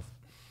yourself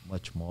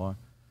much more,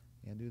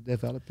 and you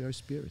develop your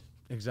spirit.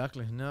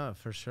 Exactly. No,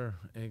 for sure.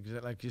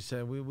 Like you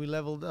said, we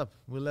leveled up.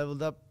 We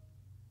leveled up,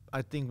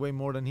 I think, way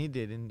more than he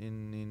did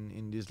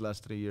in these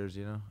last 3 years,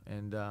 you know.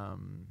 And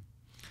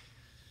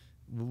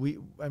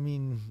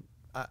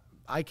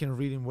I can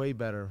read him way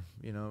better,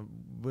 you know.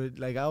 But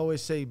like I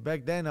always say,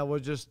 back then I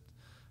was just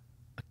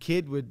a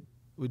kid with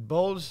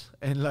balls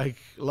and like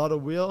a lot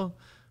of will,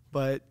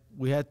 but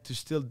we had to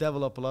still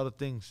develop a lot of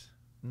things.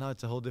 Now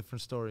it's a whole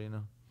different story, you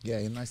know. Yeah,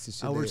 it's nice to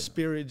see our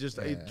spirit just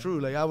true.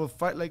 Like I would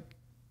fight like,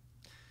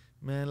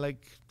 man,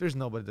 like there's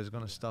nobody that's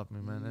gonna stop me,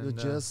 man. And,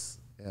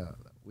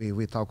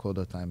 we talk all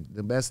the time.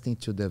 The best thing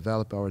to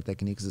develop our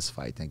techniques is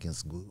fighting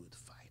against good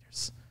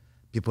fighters.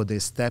 People, they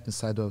step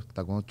inside the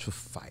octagon to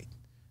fight.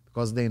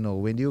 Because they know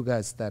when you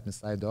guys step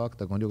inside the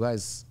octagon,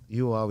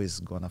 you always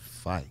gonna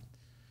fight.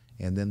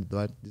 And then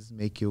this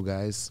make you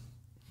guys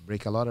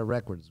break a lot of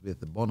records with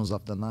the bonus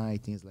of the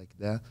night, things like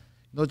that.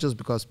 Not just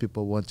because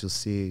people want to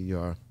see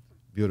your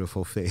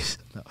beautiful face,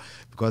 no,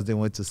 because they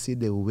want to see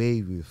the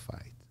way we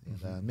fight.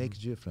 And make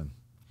difference.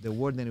 The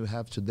word that you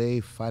have today,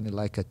 fighting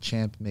like a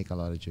champ, make a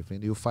lot of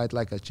difference. You fight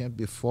like a champ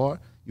before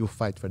you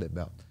fight for the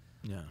belt.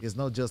 Yeah. It's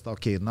not just,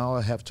 okay, now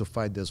I have to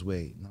fight this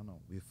way. No,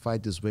 we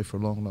fight this way for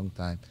a long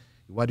time.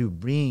 What you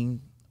bring,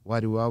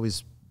 what you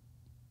always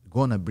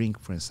gonna bring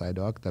from inside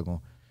the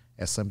octagon,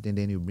 as something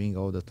that you bring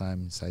all the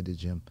time inside the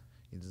gym.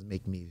 It just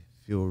make me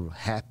feel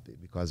happy,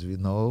 because we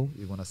know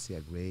we're gonna see a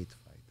great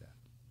fight there.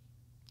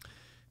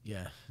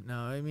 Yeah, no,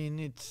 I mean,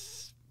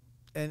 it's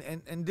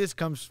and this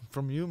comes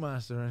from you,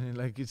 Master. I mean,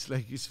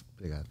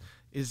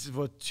 it's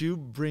what you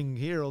bring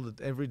here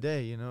every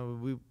day. You know,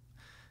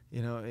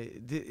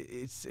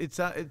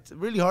 it's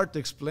really hard to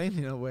explain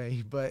in a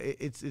way, but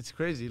it's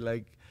crazy.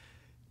 Like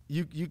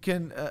you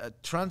can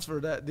transfer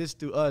this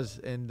to us,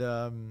 and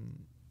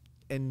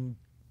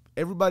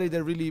everybody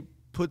that really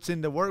puts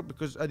in the work,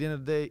 because at the end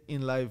of the day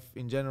in life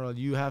in general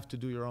you have to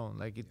do your own.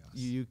 Like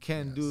you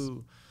can't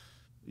do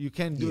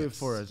it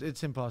for us.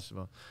 It's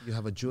impossible. You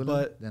have a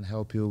Julian then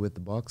help you with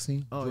the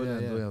boxing. Oh,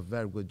 Julian doing a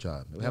very good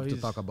job. We have to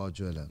talk about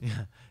Julian.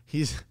 Yeah,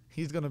 he's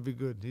gonna be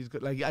good. He's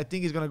good. Like I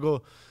think he's gonna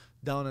go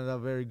down as a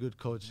very good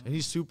coach, and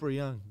he's super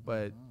young,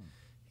 but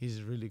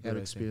he's really good. Had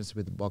experience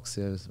with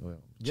boxers,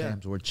 Yeah.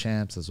 world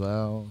champs as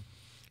well.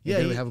 Yeah,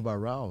 And then we have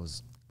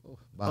Barraus.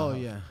 Oh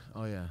yeah.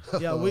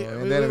 Yeah, we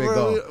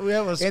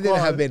have a squad. And then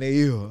have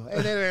Beneu.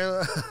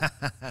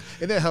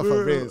 And then have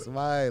Fabrice.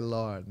 My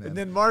Lord, man. And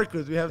then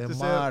Marcus, we have to say.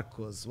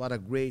 Marcus, what a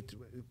great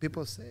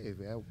people say.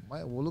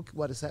 Well, look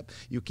what is happening.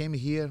 You came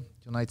here to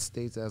the United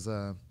States as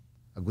a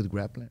good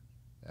grappler.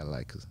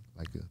 Like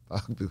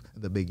in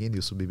the beginning,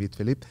 you should be with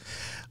Felipe,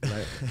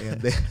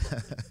 and then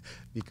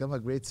become a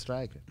great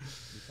striker.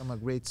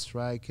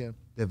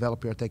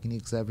 Develop your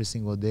techniques every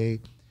single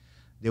day.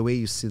 The way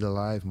you see the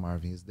life,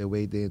 Marvin, is the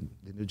way the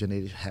new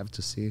generation have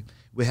to see.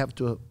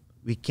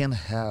 We can't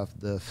have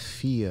the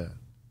fear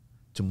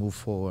to move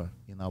forward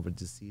in our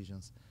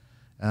decisions.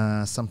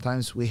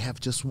 Sometimes we have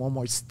just one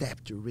more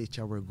step to reach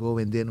our goal,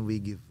 and then we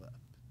give up.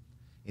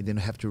 And then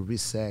we have to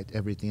reset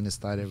everything and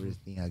start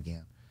everything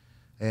again.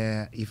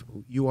 If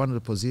you are in the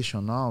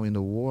position now in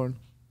the world,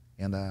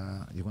 and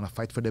you're going to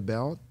fight for the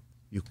belt,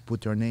 you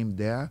put your name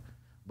there,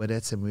 but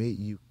that's the way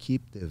you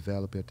keep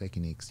developing your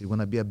techniques. You're going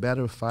to be a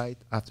better fight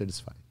after this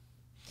fight.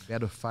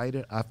 Better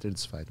fighter after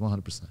this fight,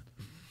 100%.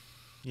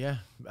 Yeah,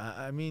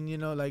 I mean, you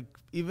know, like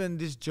even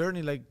this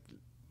journey, like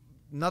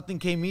nothing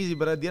came easy,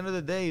 but at the end of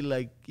the day,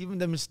 like even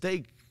the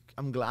mistake,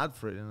 I'm glad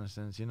for it in a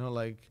sense, you know,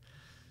 like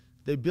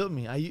they built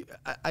me.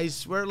 I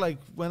swear, like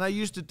when I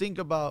used to think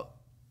about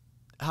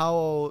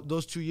how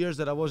those 2 years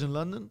that I was in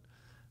London,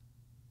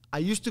 I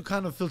used to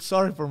kind of feel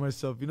sorry for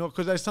myself, you know,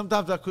 because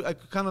I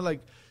could kind of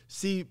like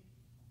see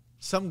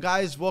some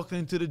guys walking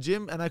into the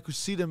gym, and I could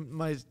see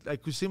I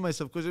could see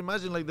myself. Because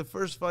imagine like the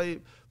first 4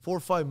 or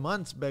 5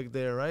 months back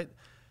there, right?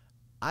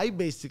 I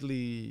was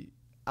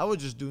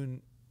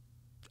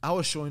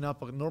showing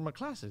up at normal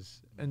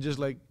classes and just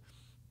like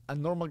a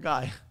normal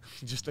guy,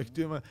 just like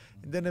doing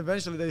and then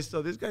eventually they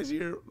saw this guy's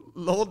here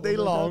all day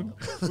long.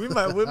 we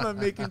might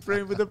make him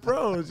train with the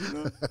pros, you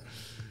know.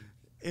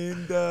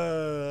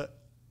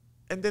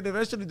 And then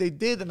eventually they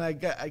did, and I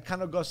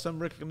kind of got some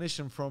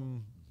recognition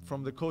from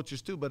the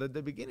coaches too. But at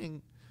the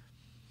beginning,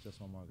 just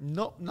one more.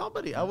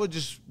 Nobody. I would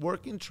just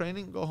work in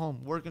training, go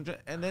home, work and train,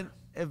 and then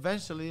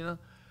eventually, you know,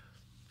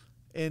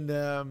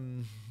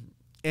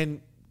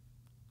 and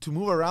to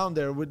move around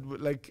there with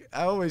like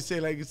I always say,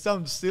 like it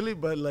sounds silly,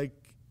 but like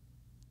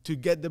to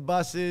get the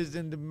buses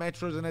and the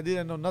metros, and I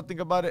didn't know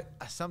nothing about it.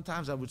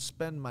 Sometimes I would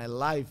spend my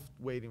life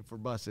waiting for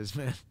buses,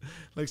 man.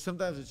 Like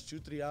sometimes it's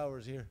 2-3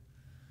 hours here,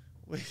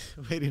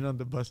 waiting on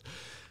the bus.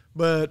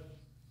 But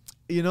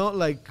you know,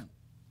 like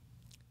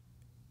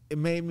it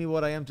made me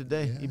what I am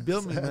today. Yes, It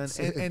built me, man.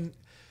 And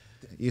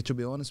you, to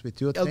be honest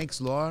with you,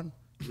 thanks, Lord,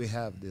 we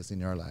have this in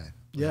your life.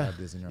 We have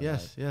this in your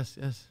life. Yes.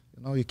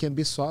 You know, you can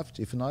be soft.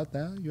 If not,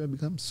 you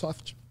become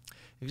soft.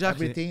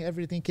 Exactly.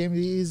 Everything can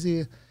be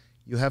easy.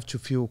 You have to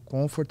feel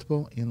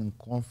comfortable in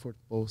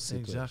uncomfortable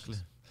situations. Exactly.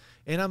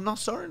 And I'm not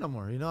sorry no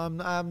more. You know,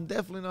 I'm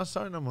definitely not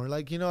sorry no more.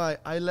 Like, you know,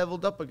 I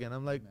leveled up again.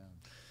 I'm like,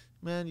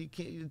 man, you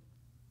can't.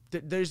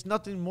 There's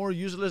nothing more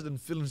useless than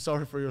feeling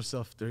sorry for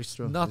yourself. There's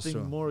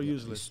nothing more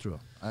useless. It's true.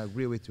 I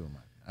agree with you,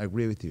 man. I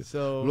agree with you.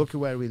 So look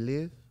where we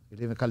live. We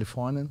live in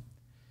California.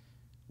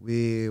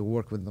 We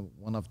work with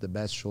one of the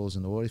best shows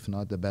in the world, if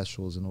not the best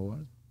shows in the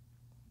world.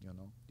 You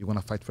know, you want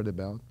to fight for the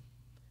belt.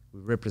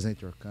 We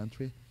represent your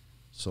country.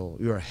 So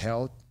your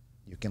health,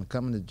 you can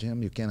come in the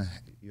gym. You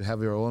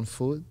have your own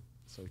food,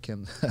 so you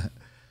can.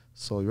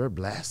 So you're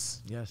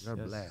blessed. Yes, you're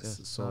blessed.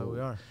 Yes. So we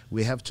are.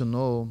 We have to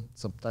know.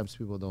 Sometimes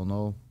people don't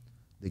know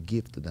the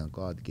gift that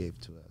God gave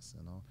to us.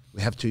 You know,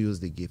 we have to use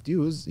the gift.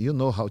 You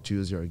know how to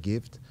use your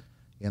gift,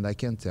 and I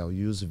can tell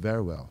you use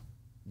very well.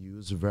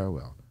 Use very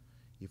well.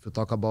 If you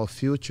talk about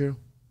future,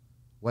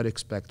 what do you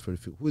expect for the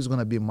future? Who's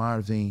gonna be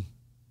Marvin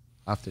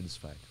after this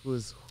fight?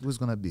 Who's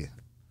gonna be?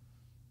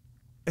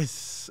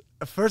 It's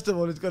first of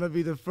all, it's gonna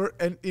be the first,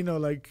 and you know,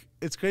 like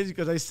it's crazy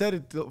because I said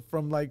it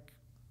from like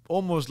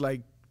almost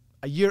like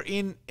a year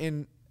in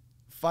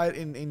training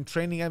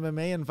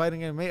MMA and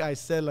fighting MMA. I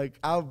said like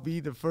I'll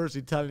be the first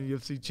Italian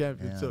UFC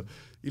champion. Yeah. So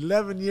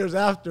 11 years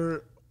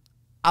after,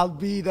 I'll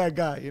be that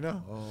guy. You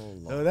know. Oh,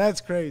 Lord. So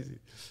that's crazy.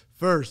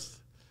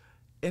 First,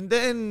 and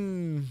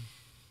then,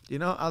 you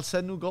know, I'll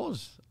set new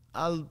goals.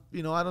 I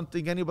don't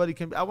think anybody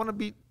can. I want to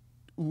beat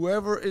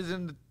whoever is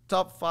in the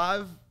top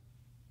 5.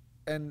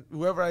 And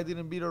whoever I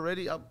didn't beat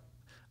already,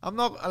 I'm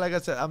not, like I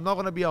said, I'm not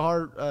going to be a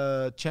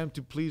hard champ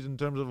to please in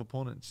terms of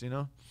opponents, you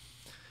know.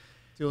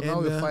 Till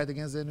now, we fight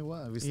against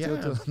anyone. We still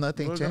do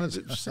nothing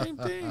changed. Same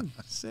thing.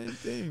 Same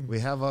thing. We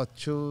have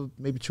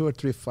maybe two or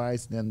three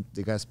fights. Then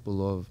the guys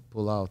pull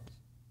out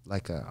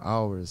like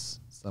hours.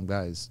 Some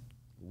guys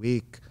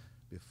week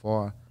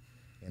before,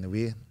 and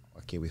we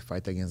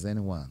fight against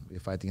anyone. We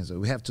fight against.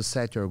 We have to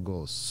set your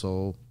goals.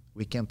 So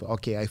we can.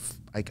 Okay, I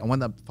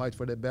want to fight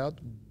for the belt,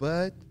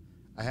 but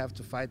I have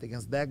to fight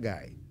against that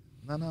guy.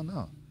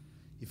 No.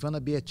 If you want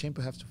to be a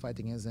champion, you have to fight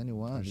against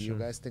anyone. Sure. You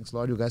guys, thanks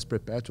Lord, you guys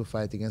prepare to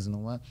fight against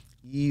anyone.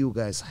 You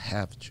guys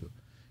have to.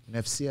 In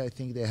FC, I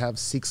think they have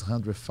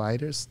 600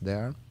 fighters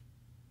there.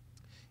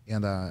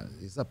 And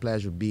it's a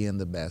pleasure being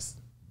the best.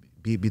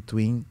 Be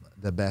between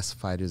the best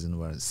fighters in the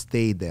world.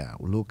 Stay there.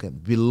 Look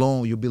and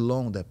belong. You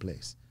belong that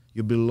place.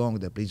 You belong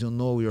that place. You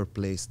know your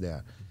place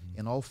there. Mm-hmm.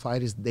 And all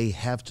fighters, they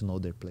have to know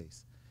their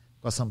place.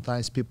 Because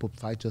sometimes people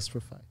fight just for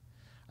fight.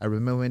 I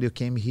remember when you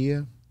came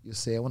here, you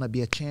say, I want to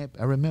be a champ.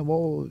 I remember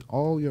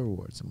all your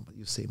words.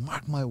 You say,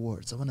 mark my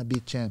words, I want to be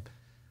a champ.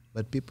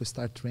 But people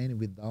start training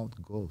without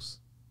goals.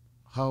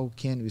 How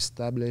can you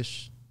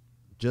establish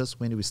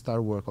just when we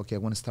start work? Okay, I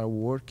want to start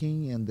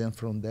working, and then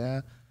from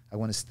there, I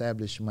want to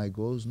establish my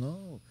goals.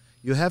 No.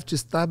 You have to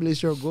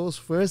establish your goals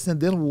first and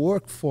then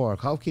work for.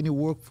 How can you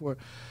work for?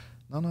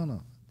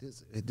 No.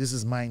 This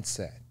is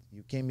mindset.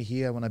 You came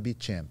here, I want to be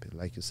champion.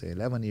 Like you say,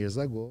 11 years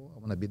ago, I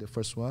want to be the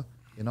first one.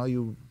 You know,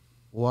 you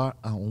are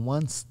on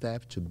one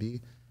step to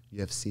be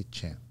UFC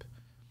champ.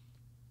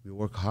 We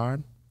work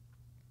hard.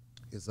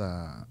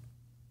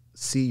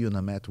 See you in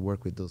a match,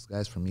 work with those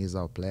guys. For me, it's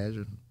our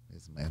pleasure.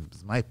 It's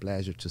my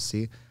pleasure to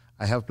see.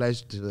 I have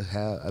pleasure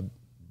to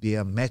be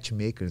a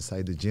matchmaker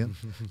inside the gym.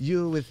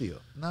 You with you.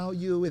 Now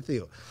you with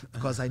you.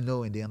 Because I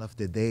know in the end of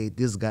the day,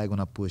 this guy going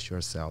to push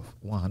yourself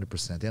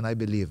 100%. And I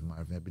believe,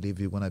 Marvin, I believe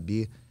you're going to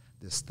be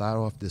the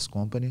star of this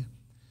company.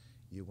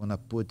 You're going to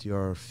put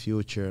your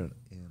future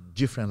in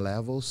different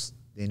levels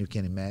than you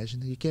can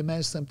imagine. You can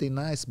imagine something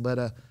nice,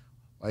 but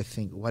I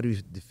think what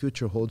the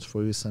future holds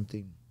for you is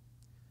something,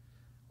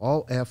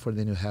 all effort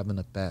that you have in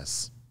the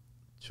past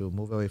to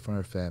move away from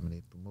your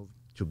family,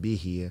 to be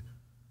here,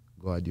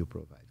 God, you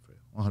provide for you,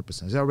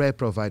 100%. He already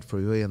provide for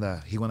you,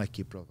 and He going to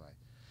keep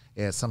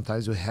providing.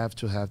 Sometimes we have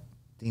to have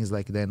things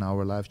like that in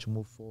our life to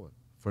move forward.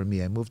 For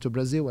me, I moved to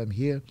Brazil, I'm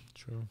here.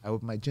 True. I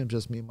opened my gym,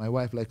 just me and my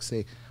wife, like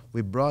say,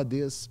 we brought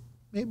this,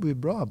 maybe we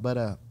brought, but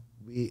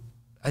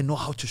I know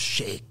how to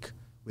shake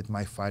with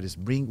my fighters,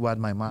 bring what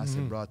my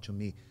master brought to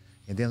me,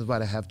 and then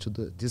what I have to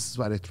do. This is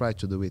what I try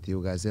to do with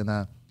you guys, and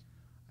I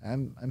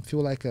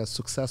feel like a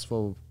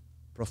successful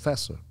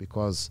professor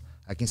because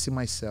I can see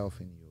myself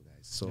in you guys.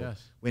 So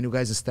when you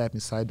guys step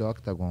inside the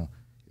octagon,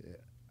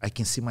 I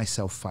can see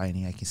myself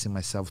fighting. I can see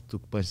myself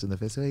took punches in the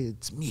face. Hey,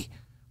 it's me.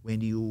 When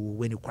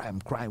you cry,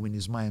 I'm crying. When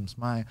you smile, I'm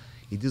smiling.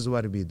 This is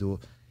what we do.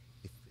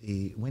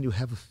 When you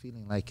have a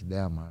feeling like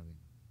that, Marvin,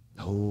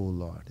 oh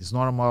Lord, it's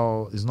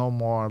normal. It's no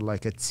more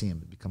like a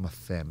team. It become a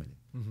family,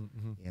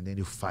 and then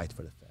you fight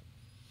for the family.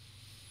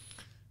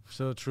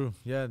 So true.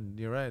 Yeah,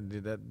 you're right.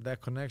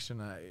 That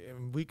connection,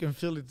 we can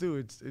feel it too.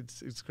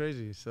 It's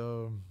crazy.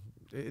 So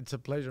it's a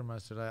pleasure,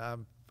 Master.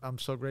 I'm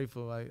so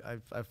grateful.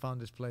 I found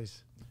this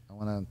place. I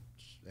want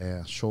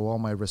to show all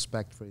my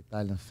respect for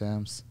Italian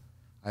fans.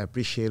 I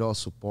appreciate all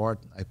support.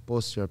 I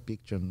post your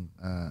picture. In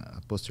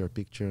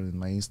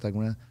my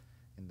Instagram,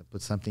 and I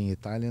put something in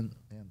Italian,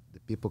 and the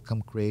people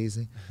come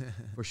crazy.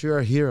 For sure,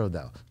 a hero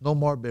now. No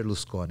more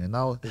Berlusconi.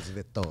 Now it's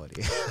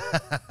Vettori.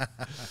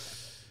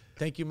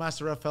 Thank you,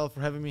 Master Rafael, for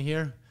having me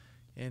here.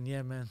 And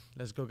yeah, man,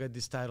 let's go get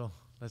this title.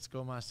 Let's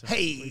go, Master.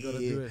 Hey, we gotta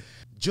do it.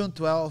 June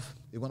 12th,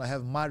 we're gonna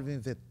have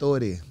Marvin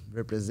Vettori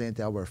represent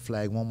our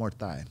flag one more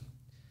time.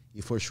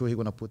 For sure, he's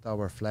gonna put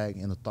our flag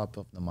in the top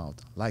of the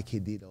mountain, like he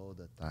did all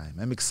the time.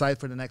 I'm excited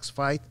for the next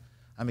fight.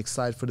 I'm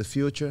excited for the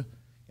future,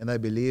 and I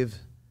believe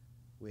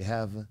we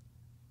have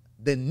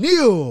the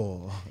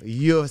new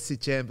UFC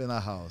champion in the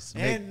house.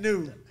 And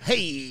new.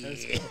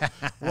 Hey!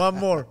 One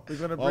more. We're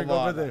going to bring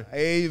over there.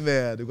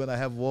 Amen. We're going to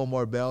have one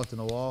more belt in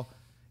the wall.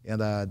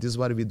 And this is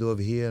what we do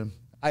over here.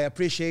 I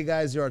appreciate,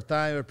 guys, your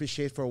time. I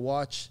appreciate for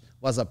watch.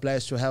 It was a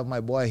pleasure to have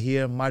my boy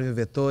here, Marvin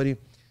Vettori.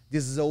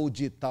 This is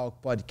OG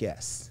Talk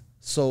Podcast.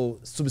 So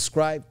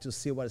subscribe to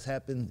see what's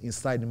happening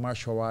inside the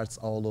martial arts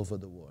all over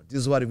the world. This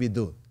is what we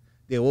do.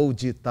 The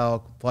OG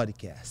Talk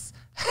Podcast.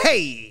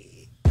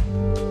 Hey!